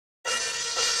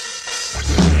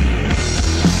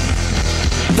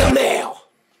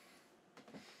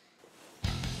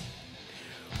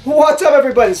What's up,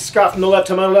 everybody? This is Scott from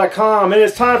TheLeftToMetal.com, and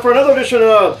it's time for another edition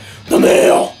of The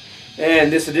Mail.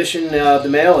 And this edition of The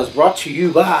Mail is brought to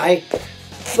you by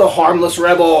the Harmless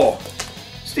Rebel.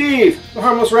 Steve, the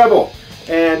Harmless Rebel.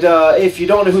 And if you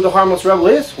don't know who the Harmless Rebel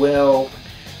is, well,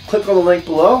 click on the link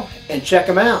below and check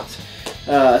him out.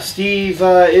 Steve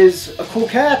is a cool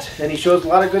cat, and he shows a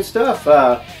lot of good stuff.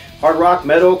 Hard rock,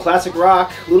 metal, classic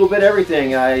rock, a little bit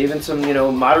everything. Even some,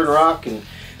 modern rock, and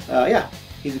yeah.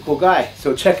 He's a cool guy,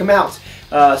 so check him out.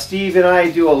 Steve and I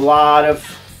do a lot of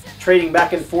trading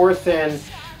back and forth, and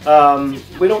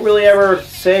we don't really ever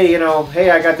say, hey,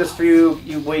 I got this for you,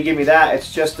 will you give me that?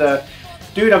 It's just,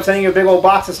 dude, I'm sending you a big old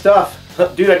box of stuff.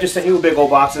 Dude, I just sent you a big old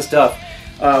box of stuff,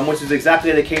 which is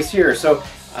exactly the case here. So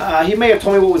he may have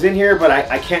told me what was in here, but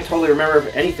I can't totally remember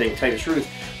anything, to tell you the truth.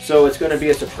 So it's going to be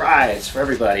a surprise for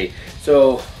everybody.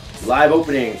 So, live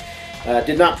opening.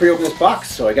 Did not pre-open this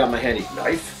box, so I got my handy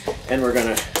knife, and we're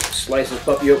gonna slice this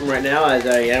puppy open right now as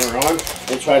I hammer on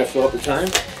and try to fill up the time.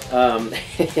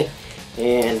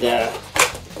 And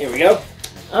here we go.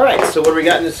 All right, so what do we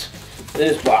got in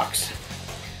this box?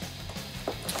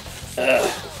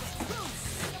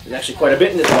 There's actually quite a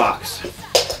bit in this box.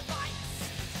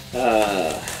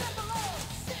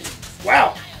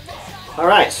 Wow. All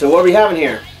right, so what are we having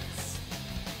here?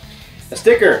 A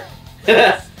sticker.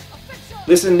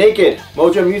 Listen Naked,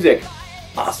 Mojo Music.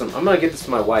 Awesome. I'm going to get this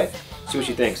to my wife, see what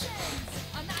she thinks.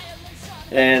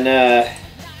 And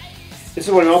this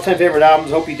is one of my all-time favorite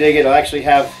albums. Hope you dig it. I actually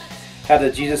have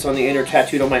the Jesus on the Inner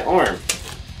tattooed on my arm.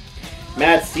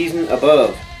 Mad Season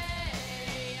Above.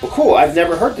 Well, cool. I've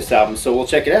never heard this album, so we'll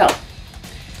check it out.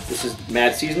 This is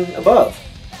Mad Season Above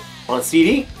on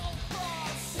CD.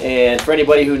 And for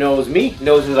anybody who knows me,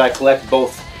 knows that I collect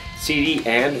both CD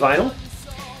and vinyl,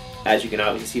 as you can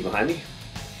obviously see behind me.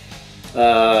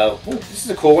 This is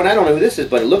a cool one. I don't know who this is,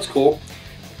 but it looks cool.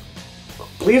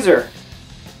 Pleaser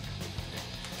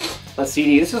on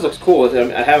CD. This looks cool.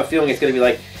 I have a feeling it's going to be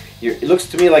like, it looks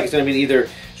to me like it's going to be either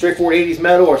straightforward 80s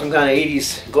metal or some kind of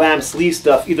 80s glam sleaze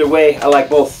stuff. Either way, I like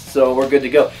both, so we're good to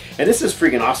go. And this is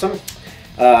freaking awesome.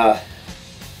 I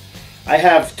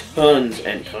have tons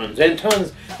and tons and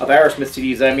tons of Aerosmith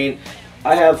CDs. I mean,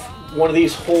 I have one of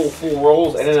these whole full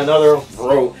rolls and then another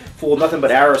row full of nothing but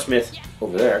Aerosmith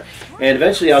over there. And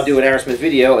eventually I'll do an Aerosmith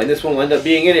video, and this one will end up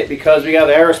being in it because we have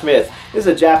Aerosmith. This is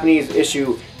a Japanese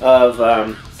issue of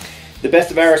the Best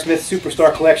of Aerosmith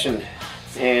Superstar Collection.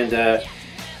 And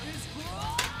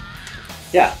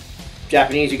yeah,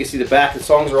 Japanese. You can see the back. The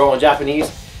songs are all in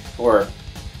Japanese or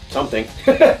something.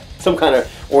 Some kind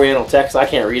of Oriental text. I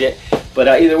can't read it. But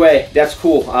either way, that's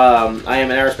cool. I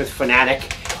am an Aerosmith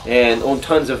fanatic and own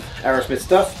tons of Aerosmith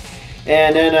stuff.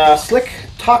 And then Slick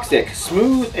Toxic,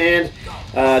 Smooth and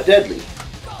Deadly.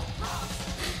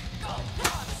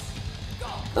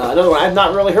 Another one, I've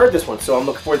not really heard this one, so I'm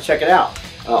looking forward to check it out.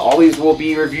 All these will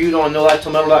be reviewed on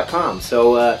TheLeftToMetal.com,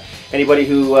 so anybody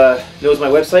who knows my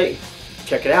website,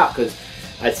 check it out, because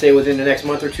I'd say within the next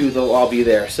month or two they'll all be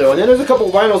there. So, and then there's a couple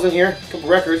of vinyls in here, a couple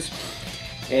records,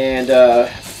 and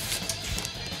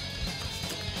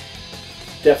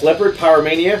Def Leppard,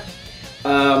 Pyromania.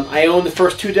 I own the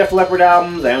first two Def Leppard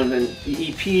albums. I own the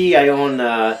EP. I own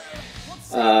a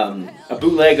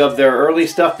bootleg of their early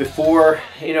stuff before,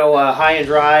 High and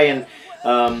Dry and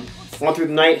On Through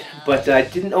the Night. But I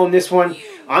didn't own this one.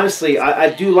 Honestly, I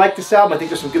do like this album. I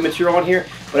think there's some good material on here.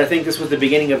 But I think this was the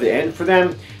beginning of the end for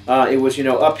them. It was,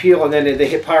 uphill, and then they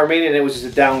hit Pyromania, and it was just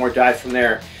a downward dive from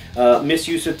there.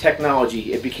 Misuse of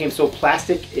technology. It became so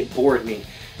plastic, it bored me.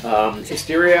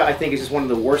 Hysteria, I think, is just one of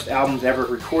the worst albums ever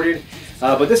recorded.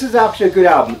 But this is actually a good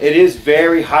album. It is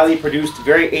very highly produced,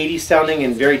 very 80s sounding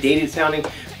and very dated sounding,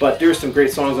 but there's some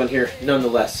great songs on here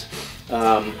nonetheless.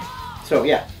 So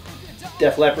yeah,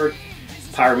 Def Leppard,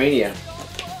 Pyromania.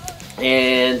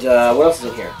 And what else is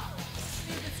in here?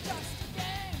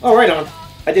 Oh, right on.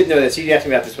 I did know this. You asked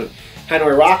me about this one.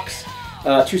 Hanoi Rocks,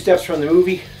 Two Steps from the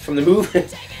Movie, Move.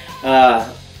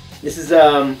 This is,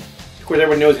 of course,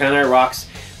 everyone knows Hanoi Rocks.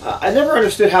 I never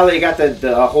understood how they got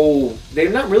the whole.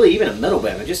 They're not really even a metal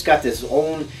band. They just got this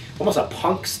own, almost a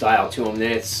punk style to them. And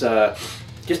it's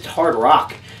just hard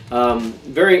rock.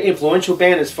 Very influential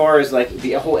band as far as like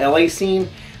the whole LA scene.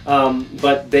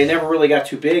 But they never really got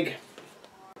too big.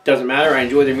 Doesn't matter. I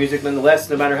enjoy their music nonetheless,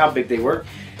 no matter how big they were.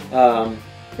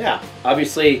 Yeah,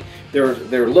 obviously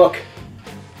their look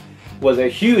was a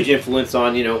huge influence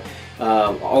on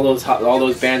all those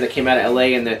bands that came out of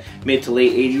LA in the mid to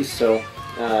late 80s. So.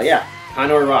 Yeah,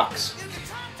 Hanoi Rocks.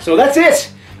 So that's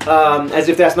it. As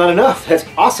if that's not enough. That's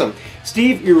awesome.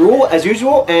 Steve, you rule as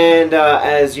usual, and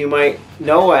as you might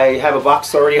know, I have a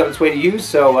box already on its way to use,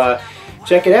 so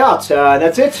check it out.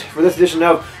 That's it for this edition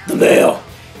of The Mail.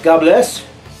 God bless.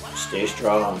 Stay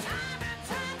strong.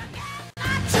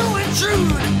 To intrude,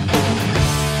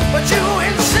 but you